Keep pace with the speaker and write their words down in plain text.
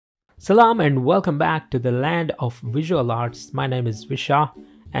Salam and welcome back to the land of visual arts. My name is WISHAH,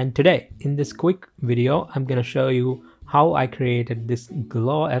 and today in this quick video I'm going to show you how I created this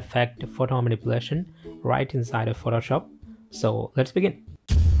glow effect photo manipulation right inside of Photoshop. So let's begin.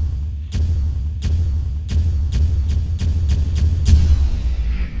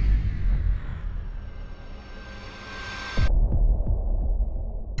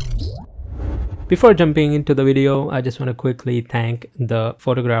 Before jumping into the video, I just want to quickly thank the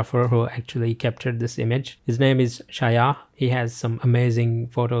photographer who actually captured this image. His name is Shaya. He has some amazing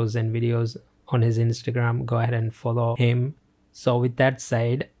photos and videos on his Instagram. Go ahead and follow him. So with that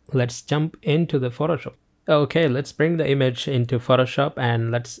said, let's jump into the Photoshop. Okay, let's bring the image into Photoshop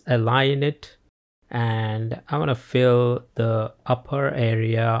and let's align it. And I want to fill the upper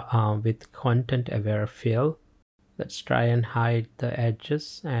area with content aware fill. Let's try and hide the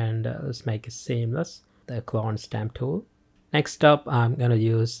edges and let's make it seamless. The clone stamp tool. Next up, I'm going to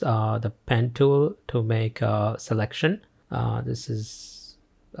use the pen tool to make a selection. This is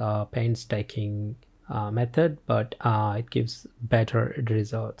a painstaking method, but it gives better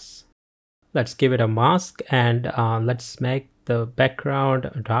results. Let's give it a mask and let's make the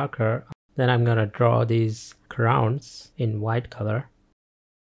background darker. Then I'm going to draw these crowns in white color.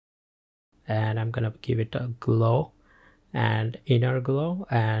 And I'm gonna give it a glow and inner glow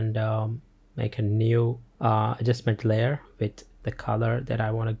and make a new adjustment layer with the color that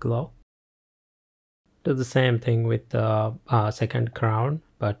I want to glow. Do the same thing with the second crown,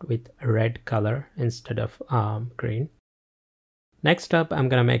 but with red color instead of green. Next up, I'm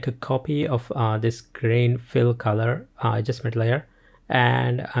gonna make a copy of this green fill color adjustment layer,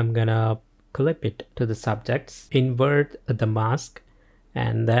 and I'm gonna clip it to the subjects, invert the mask,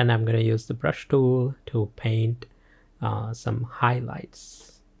 and then I'm going to use the brush tool to paint some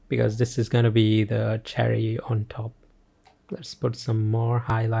highlights, because this is going to be the cherry on top. Let's put some more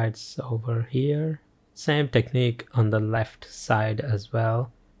highlights over here. Same technique on the left side as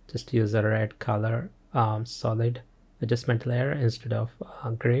well. Just use a red color solid adjustment layer instead of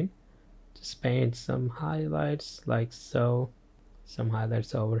green. Just paint some highlights like so. Some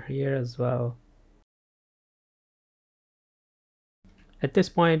highlights over here as well. At this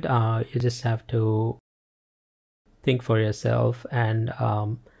point, you just have to think for yourself and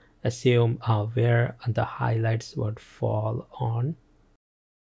assume where the highlights would fall on.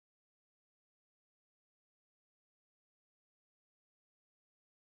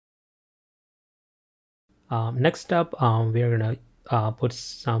 Next up, we're gonna put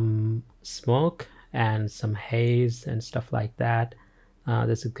some smoke and some haze and stuff like that.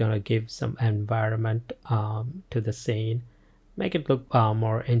 This is gonna give some environment to the scene. Make it look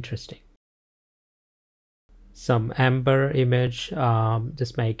more interesting. Some amber image,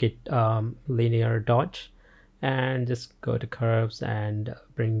 just make it linear dodge, and just go to curves and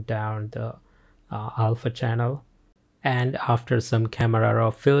bring down the alpha channel. And after some camera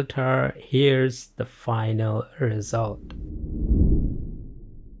raw filter, here's the final result.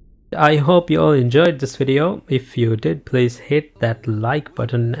 I hope you all enjoyed this video. If you did, please hit that like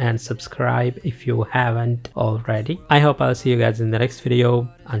button and subscribe if you haven't already. I hope I'll see you guys in the next video.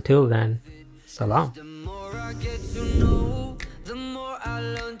 Until then, salam. The more I get to know, the more I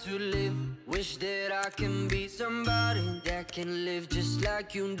learn to live. Wish that I can be somebody that can live just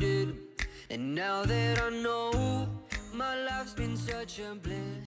like you did. And now that I know, my life's been such a bliss.